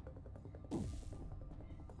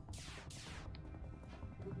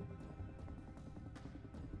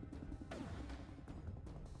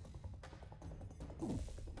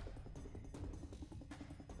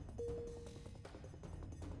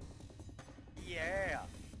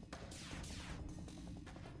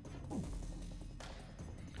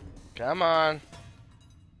 Come on.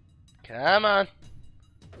 Come on.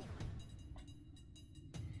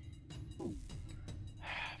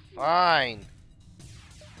 Fine.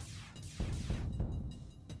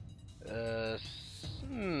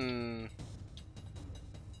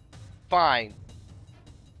 Fine.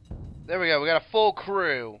 There we go. We got a full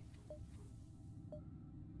crew.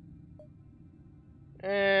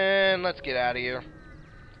 And let's get out of here.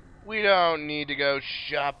 We don't need to go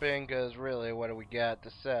shopping, because really, what do we got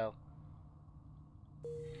to sell?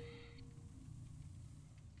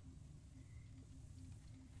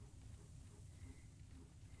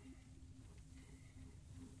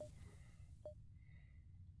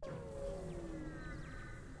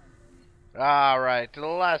 Alright, to the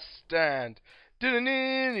last stand.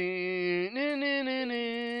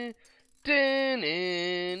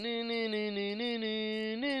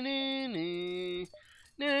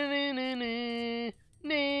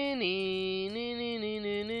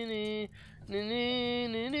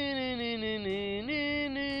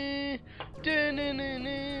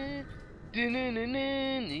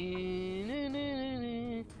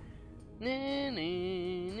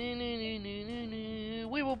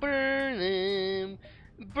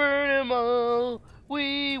 burn 'em all.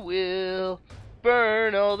 We will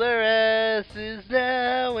burn all their asses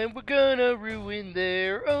now, and we're gonna ruin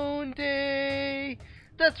their own day.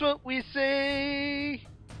 That's what we say.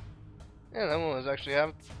 Yeah, that one was actually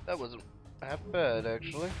that wasn't half bad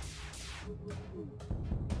actually.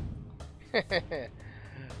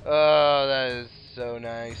 Oh, that is so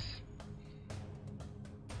nice.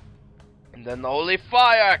 And then the holy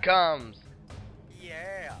fire comes.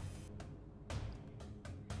 Yeah.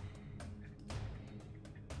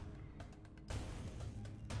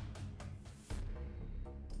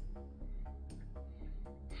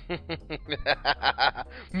 I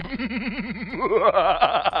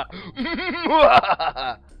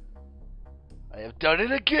have done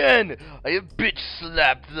it again! I have bitch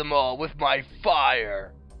slapped them all with my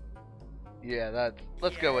fire! Yeah,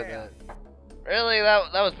 let's go with that. Really?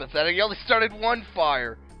 That was pathetic. You only started one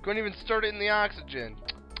fire. Couldn't even start it in the oxygen.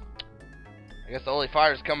 I guess the holy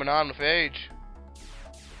fire's coming on with age.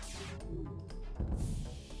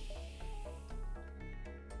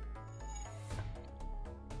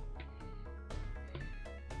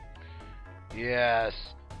 Yes.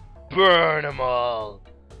 Burn them all!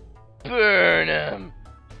 Burn them!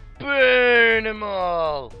 Burn them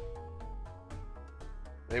all!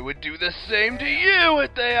 They would do the same to you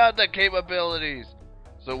if they had the capabilities.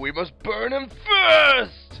 So we must burn them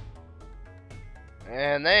first!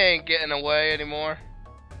 And they ain't getting away anymore.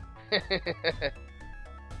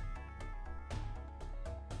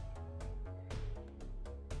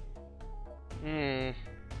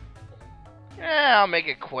 Yeah, I'll make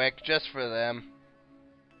it quick, just for them.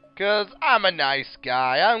 'Cause I'm a nice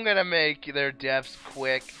guy. I'm gonna make their deaths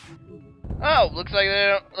quick. Oh, looks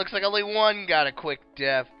like only one got a quick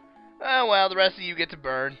death. Oh well, the rest of you get to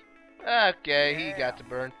burn. Okay, he got to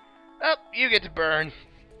burn. Oh, you get to burn.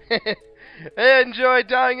 Enjoy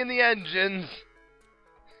dying in the engines.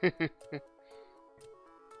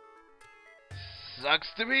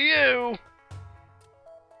 Sucks to be you.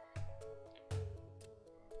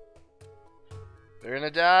 They're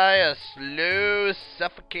gonna die a slow,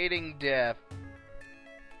 suffocating death.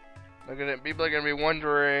 People are gonna be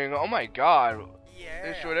wondering, oh my god,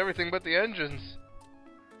 they showed everything but the engines.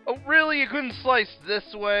 Oh really? You couldn't slice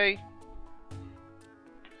this way?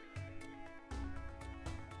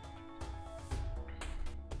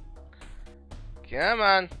 Come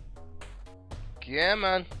on. Come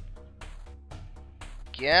on.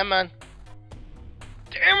 Come on.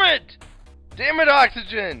 Damn it! Damn it,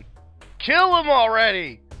 Oxygen! Kill him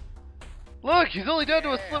already! Look, he's only down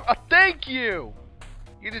to a slip. Thank you!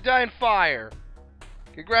 You get to die in fire.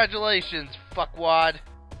 Congratulations, fuckwad.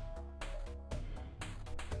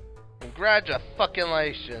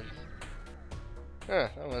 Congratulations. Huh,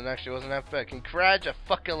 that one actually wasn't that bad.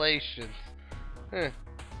 Congratulations. Huh.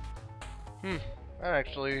 That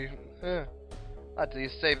actually, I'll have to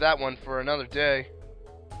save that one for another day.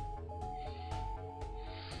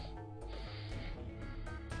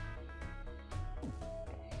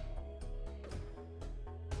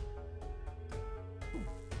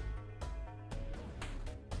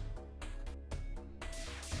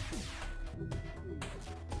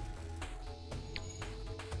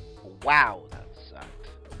 Wow, that sucked.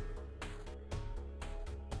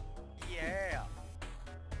 Yeah.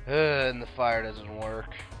 And the fire doesn't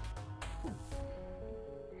work.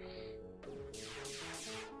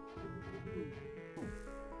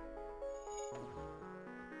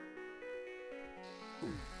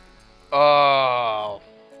 Oh,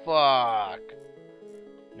 fuck.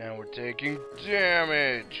 Now we're taking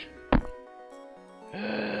damage.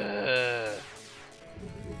 Yeah.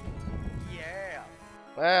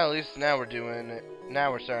 Well, at least now we're doing it.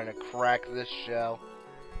 Now we're starting to crack this shell.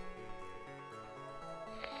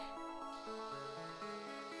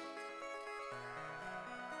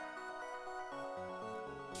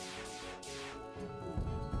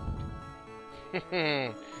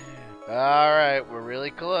 Alright, we're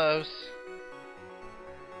really close.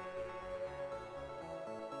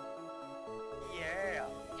 Yeah.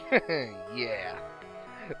 Yeah.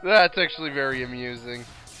 That's actually very amusing.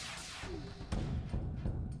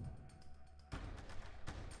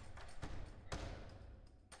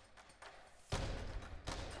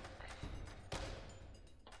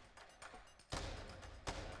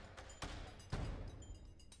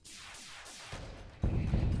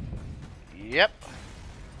 Yep.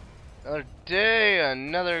 Another day,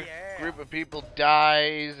 another group of people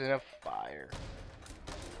dies in a fire.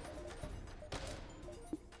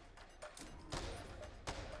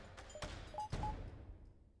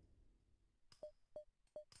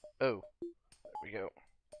 Oh, there we go.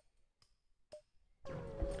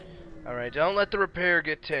 Alright, don't let the repair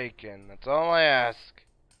get taken. That's all I ask.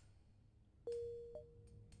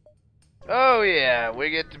 Oh yeah, we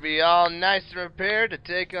get to be all nice and prepared to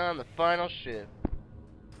take on the final ship.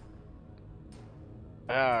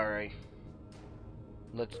 Alright.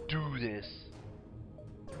 Let's do this.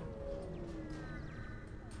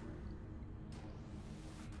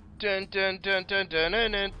 Dun dun dun dun dun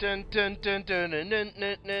dun dun dun dun dun dun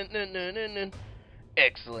dun dun dun dun.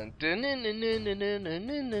 Excellent.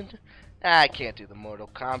 I can't do the Mortal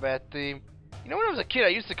Kombat theme. You know, when I was a kid, I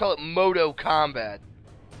used to call it Moto Combat.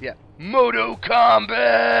 Yeah, Moto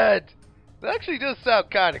Combat! That actually does sound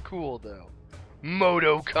kind of cool, though.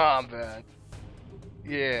 Moto Combat.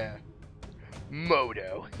 Yeah.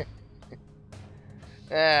 Moto.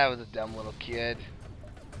 I was a dumb little kid.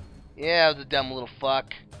 Yeah, I was a dumb little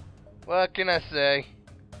fuck. What can I say?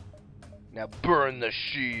 Now burn the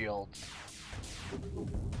shields.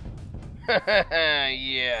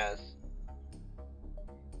 Yes.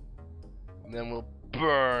 And then we'll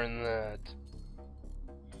burn that.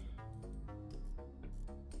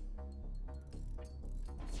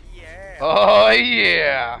 Yeah. Oh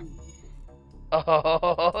yeah.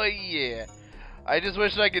 Oh yeah. I just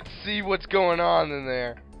wish I could see what's going on in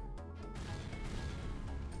there.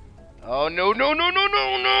 Oh no no no no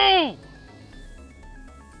no no!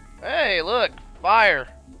 Hey, look, fire.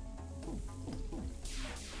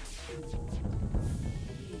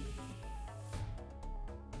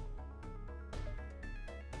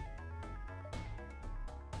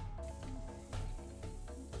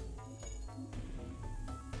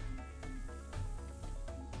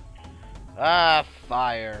 Ah,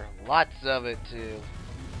 fire. Lots of it, too.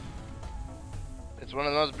 It's one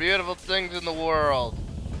of the most beautiful things in the world.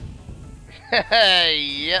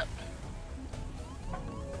 Yep.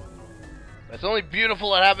 It's only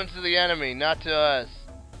beautiful it happens to the enemy, not to us.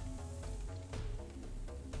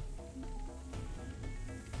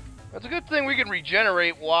 That's a good thing we can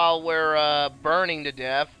regenerate while we're burning to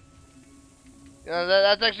death. You know,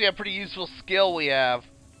 that's actually a pretty useful skill we have.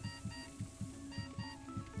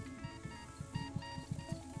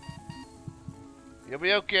 You'll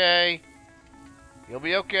be okay. You'll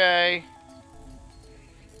be okay.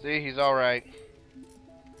 See, he's alright.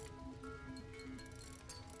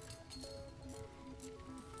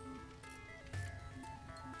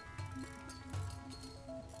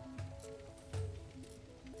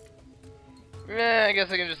 I guess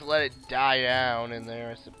I can just let it die down in there,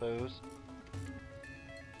 I suppose.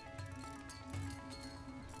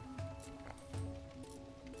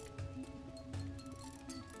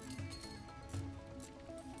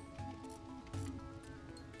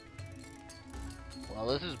 Well,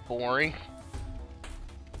 this is boring.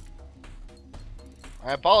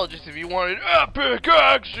 I apologize if you wanted epic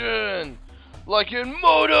action! Like in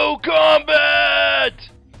Moto Combat!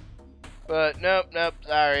 But, nope, nope,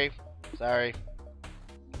 sorry. Sorry.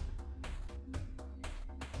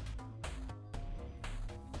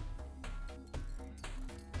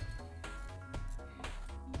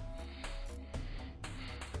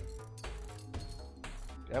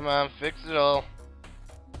 Come on, fix it all.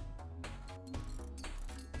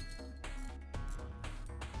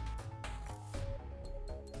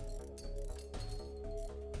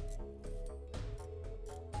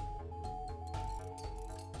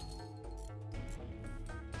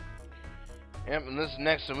 Yep, and this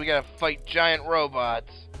next one we gotta fight giant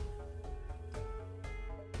robots.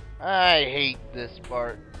 I hate this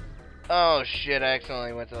part. Oh shit, I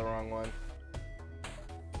accidentally went to the wrong one.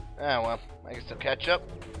 Ah well, I can still catch up.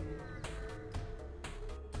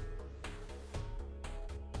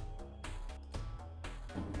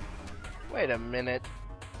 Wait a minute.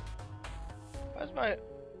 Why's my...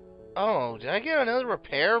 Oh, did I get another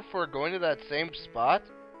repair for going to that same spot?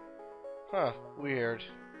 Huh, weird.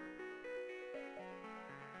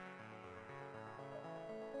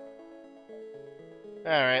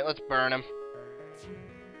 Alright, let's burn him.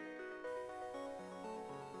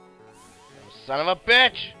 Son of a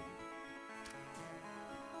bitch!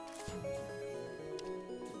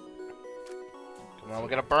 Come on, we're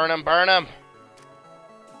gonna burn him, burn him!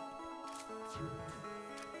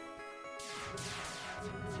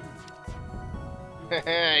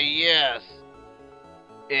 Yes!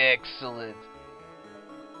 Excellent.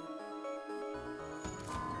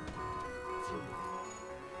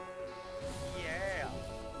 Yeah.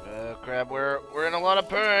 Oh crap, we're in a lot of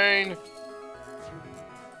pain.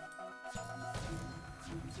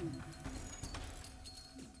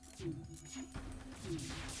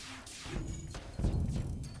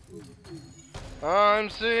 I'm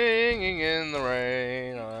singing in the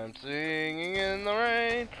rain, I'm singing in the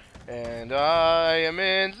rain, and And I am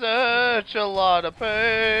in such a lot of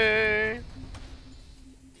pain.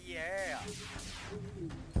 Yeah.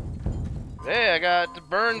 Hey, I got to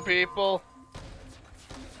burn people,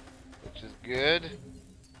 which is good.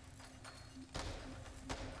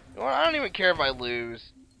 You know what? I don't even care if I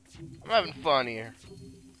lose. I'm having fun here.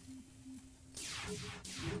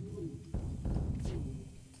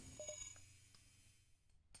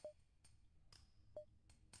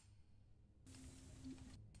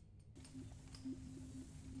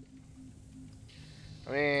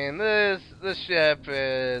 I mean, this ship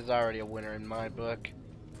is already a winner in my book.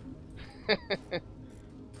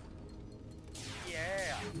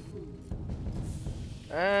 Yeah.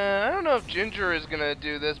 I don't know if Ginger is gonna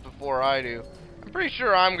do this before I do. I'm pretty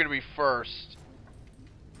sure I'm gonna be first.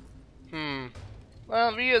 Well,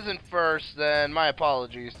 if he isn't first, then my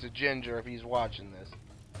apologies to Ginger if he's watching this.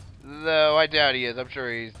 Though I doubt he is. I'm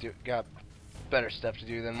sure he's got better stuff to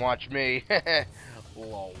do than watch me.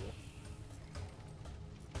 Lol.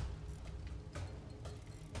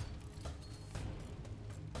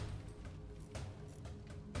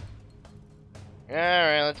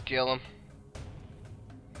 Alright, let's kill him.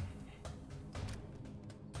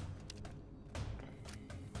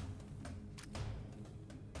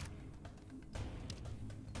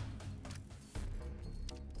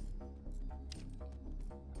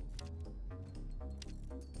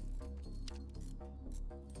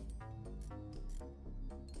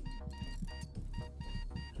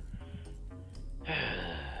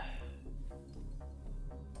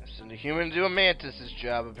 Send a human to do a mantis's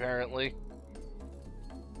job, apparently.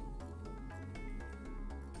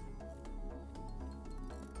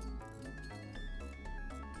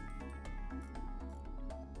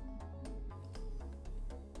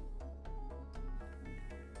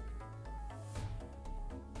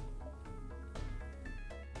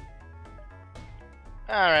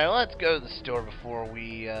 Alright, well, let's go to the store before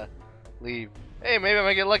we leave. Hey, maybe I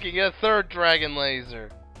might get lucky and get a third dragon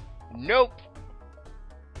laser. Nope.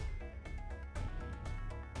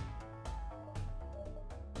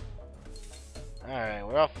 Alright,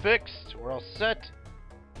 we're all fixed. We're all set.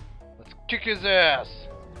 Let's kick his ass.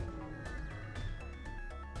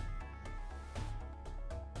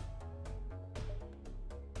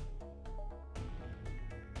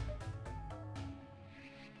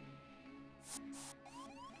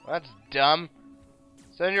 That's dumb.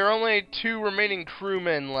 So then you're only 2 remaining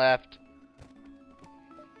crewmen left.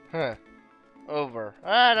 Huh. Over.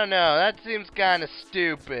 I don't know. That seems kind of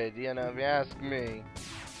stupid, you know, if you ask me.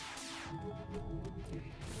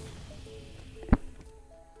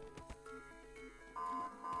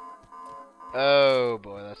 Oh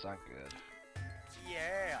boy, that's not good.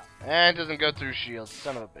 Yeah. And it doesn't go through shields,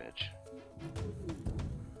 son of a bitch.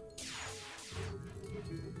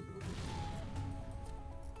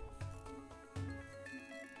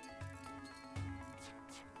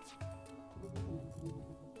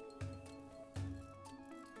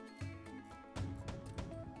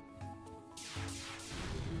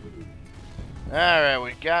 Alright,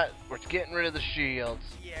 we're getting rid of the shields.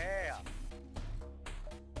 Yeah.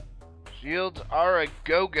 Shields are a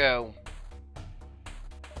go-go.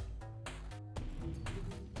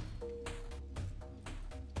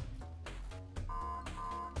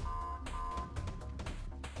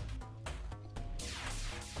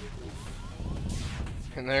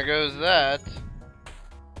 And there goes that.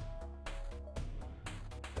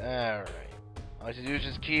 Alright. All I have to do is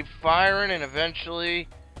just keep firing and eventually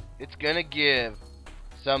it's gonna give.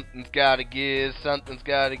 Something's gotta give, something's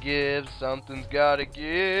gotta give, something's gotta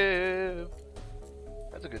give.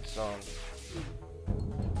 That's a good song.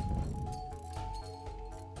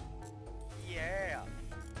 Yeah.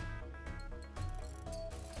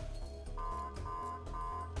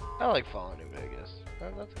 I like Fallout New Vegas.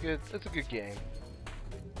 That's good. That's a good game.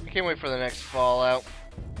 I can't wait for the next Fallout.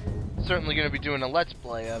 Certainly gonna be doing a Let's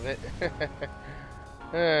Play of it.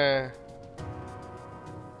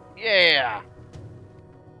 Yeah!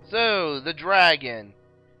 So, the dragon.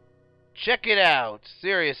 Check it out.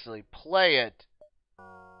 Seriously, play it.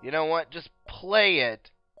 You know what? Just play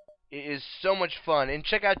it. It is so much fun. And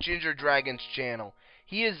check out Ginger Dragon's channel.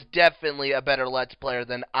 He is definitely a better Let's Player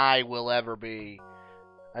than I will ever be.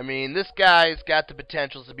 I mean, this guy's got the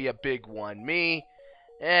potential to be a big one. Me,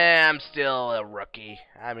 I'm still a rookie.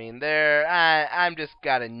 I mean, I'm just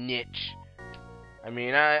got a niche. I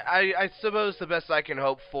mean, I suppose the best I can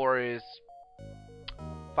hope for is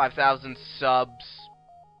 5,000 subs.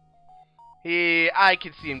 I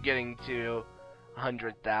could see him getting to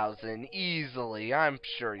 100,000 easily. I'm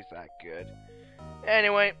sure he's that good.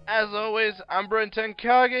 Anyway, as always, I'm Bren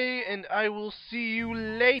Tenkage, and I will see you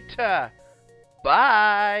later.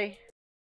 Bye!